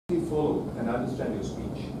follow and understand your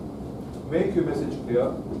speech. Make your message clear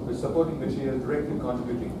with supporting material directly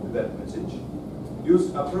contributing to that message.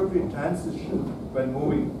 Use appropriate transition when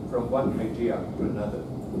moving from one idea to another.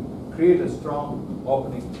 Create a strong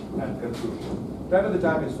opening and conclusion. Time of the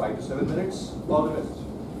time is 5 to 7 minutes. All the best.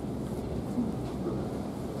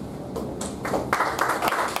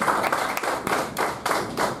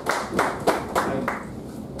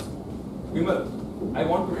 Vimal, I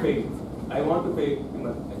want to pay.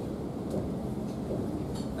 Vimal.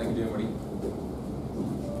 Thank you, everybody.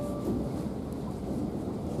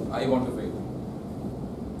 I want to fail.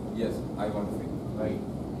 Yes, I want to fail. Right.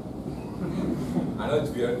 I know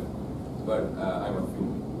it's weird, but I want to fail.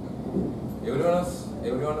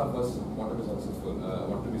 Everyone of us want to be successful,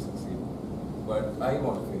 want to be succeed, but I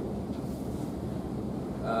want to fail.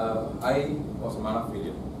 I was a man of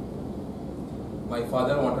failure. My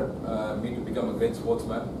father wanted me to become a great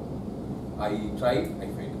sportsman. I tried, I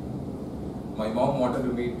failed. My mom wanted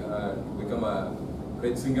me to become a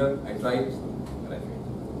great singer. I tried, and I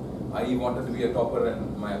failed. I wanted to be a topper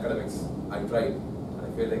in my academics. I tried, and I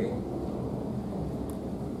failed again.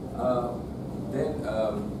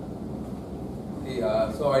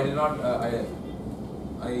 So I did not.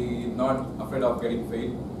 I'm not afraid of getting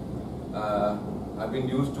failed. I've been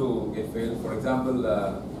used to get failed. For example,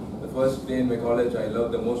 the first day in my college, I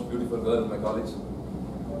loved the most beautiful girl in my college.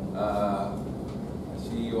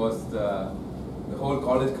 She was the whole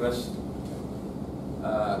college crush.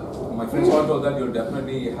 My friends all told that you'll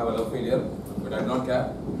definitely have a love failure, but I did not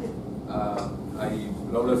care. I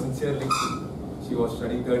loved her sincerely. She was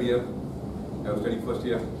studying third year. I was studying first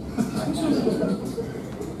year.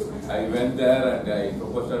 I went there and I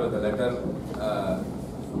proposed her with a letter,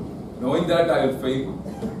 knowing that I would fail.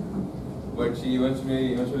 But she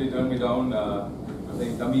eventually turned me down,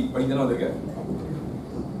 saying, "Thambi, padikana vandirukka."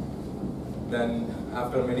 Then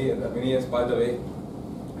after many years passed away,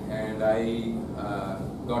 and I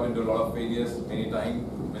got into a lot of failures many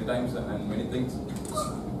times and many things,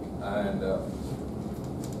 and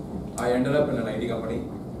I ended up in an IT company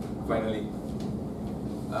finally.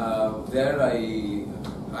 There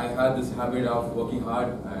I had this habit of working hard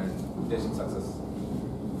and chasing success.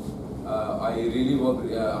 I really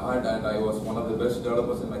worked hard, and I was one of the best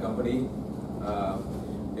developers in my company.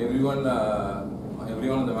 Everyone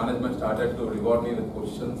in the management started to reward me with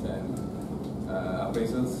positions and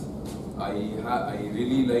appraisals. I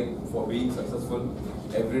really like for being successful.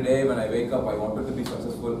 Every day when I wake up, I wanted to be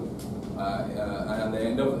successful. And at the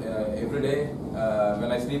end of every day,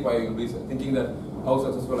 when I sleep, I will be thinking that how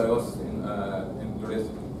successful I was in today's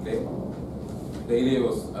day. Daily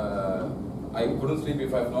I couldn't sleep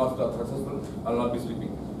if I'm not successful. I'll not be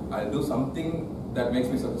sleeping. I'll do something that makes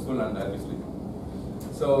me successful, and I'll be sleeping.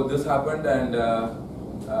 So this happened, and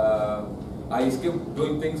I skipped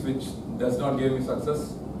doing things which does not give me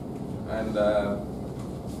success, and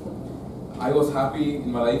I was happy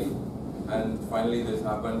in my life. And finally, this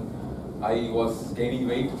happened. I was gaining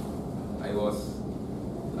weight. I was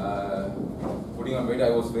putting on weight.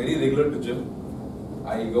 I was very regular to gym.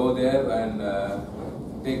 I go there and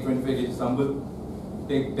take 25 kg dumbbell,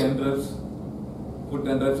 take 10 reps, put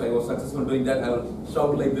 10 reps. I was successful doing that. I'll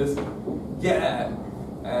shout like this, yeah!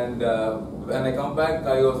 And when I come back,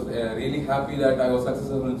 I was really happy that I was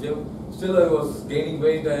successful in the gym. Still, I was gaining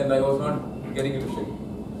weight and I was not getting into shape.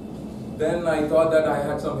 Then I thought that I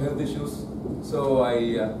had some health issues, so I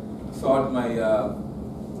sought my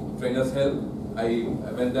trainer's help. I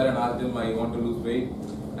went there and asked him I want to lose weight,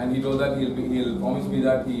 and he told that he'll promise me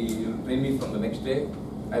that he'll train me from the next day.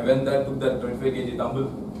 I went there, took that 25 kg dumbbell,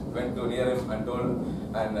 went to near him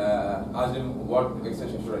and asked him what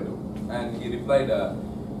exercise should I do. And he replied,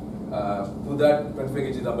 put that 25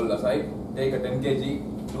 kg dumbbell aside, take a 10 kg,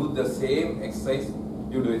 do the same exercise,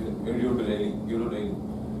 you do daily.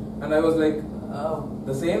 And I was like,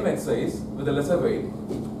 the same exercise with a lesser weight,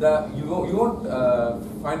 you won't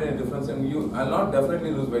find any difference, and I'll not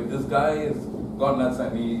definitely lose weight. This guy has gone nuts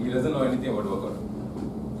and he doesn't know anything about workout.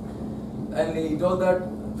 And he told that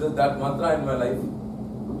mantra in my life,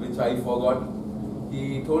 which I forgot.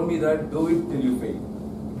 He told me that do it till you fail.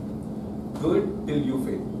 Do it till you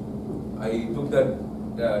fail. I took that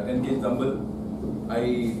 10 kg dumbbell.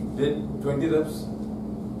 I did 20 reps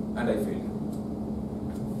and I failed.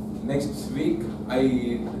 Next week, I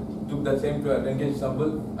took that same 10 kg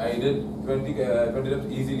dumbbell. I did 20 reps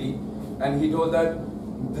easily, and he told that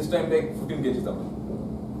this time take 15 kg dumbbell.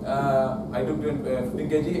 I took 15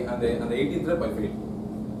 kg, and the 18th rep I failed.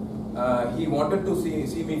 He wanted to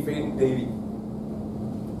see me fail daily.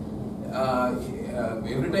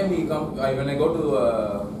 Every time he comes, when I go to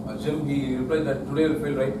a gym, he replies that today you'll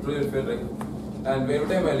fail, right? Today you'll fail, right? And every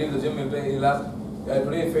time I leave the gym, he'll ask,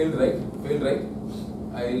 today I failed, right? Failed, right?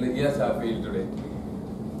 I'll like, yes, I failed today.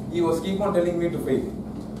 He was keep on telling me to fail.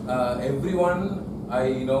 Everyone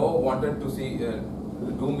I know wanted to see,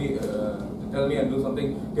 tell me and do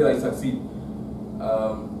something till I succeed.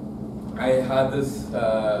 I had this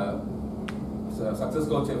success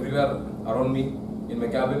coach everywhere around me. In my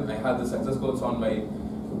cabin, I had the success coach on my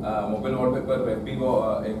mobile wallpaper, FB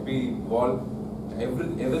wall.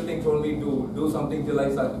 Everything told me to do something till I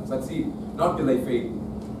succeed, not till I fail.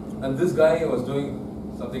 And this guy was doing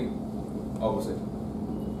something opposite.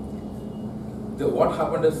 What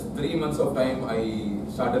happened is 3 months of time I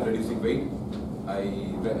started reducing weight. I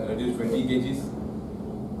reduced 20 kgs.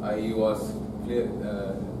 I was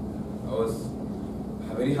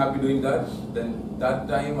very happy doing that. Then that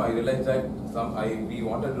time I realized that we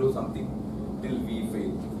wanted to do something till we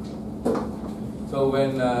fail. So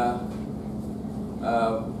when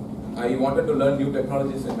I wanted to learn new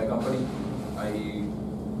technologies in my company, I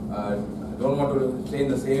don't want to stay in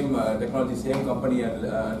the same technology, same company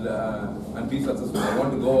and be successful. I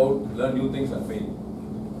want to go out, learn new things and fail.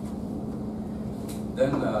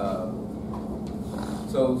 Then,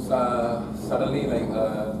 suddenly,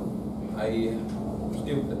 I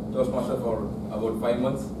skipped Toastmasters for about 5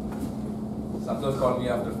 months. Santosh called me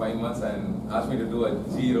after 5 months and asked me to do a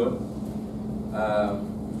G role.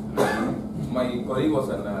 My colleague was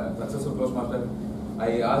a successful Toastmaster.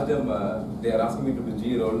 I asked them, they are asking me to do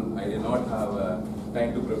G role. I did not have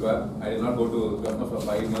time to prepare. I did not go to Toastmasters for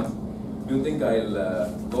 5 months. Do you think I'll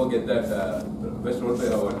go get that best role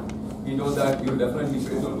player award? He knows that you'll definitely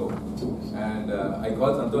fail, don't go. And I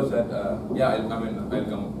called Santosh that, yeah, I'll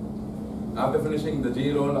come. After finishing the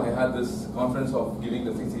G role, I had this conference of giving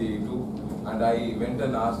the CC2, and I went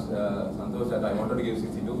and asked Santosh that I wanted to give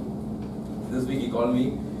CC2. This week he called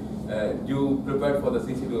me. You prepared for the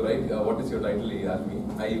CC2, right? What is your title? He asked me.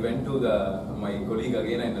 I went to my colleague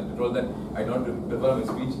again and told that I did not prepare my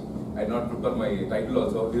speech. I did not prepare my title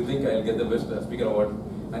also. Do you think I'll get the best speaker award?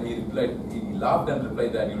 And he replied, he laughed and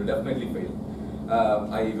replied that you will definitely fail.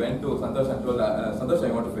 I went to Santosh and told, Santosh,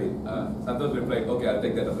 I want to fail. Santosh replied, okay, I'll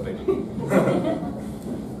take that as a title.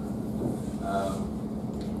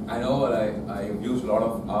 I know I've used a lot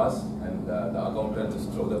of hours and the accountant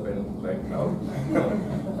just throw the pen right now.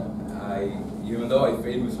 Even though I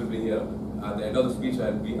failed miserably here, at the end of the speech,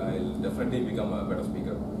 I'll definitely become a better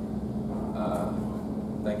speaker.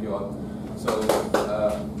 Thank you all. So,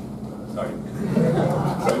 sorry.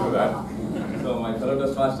 Sorry for that. So my fellow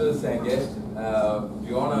Toastmasters and guests,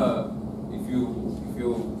 if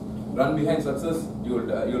you run behind success,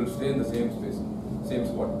 you'll stay in the same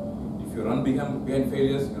spot. If you run behind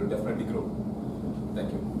failures, you'll definitely grow.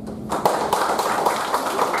 Thank you.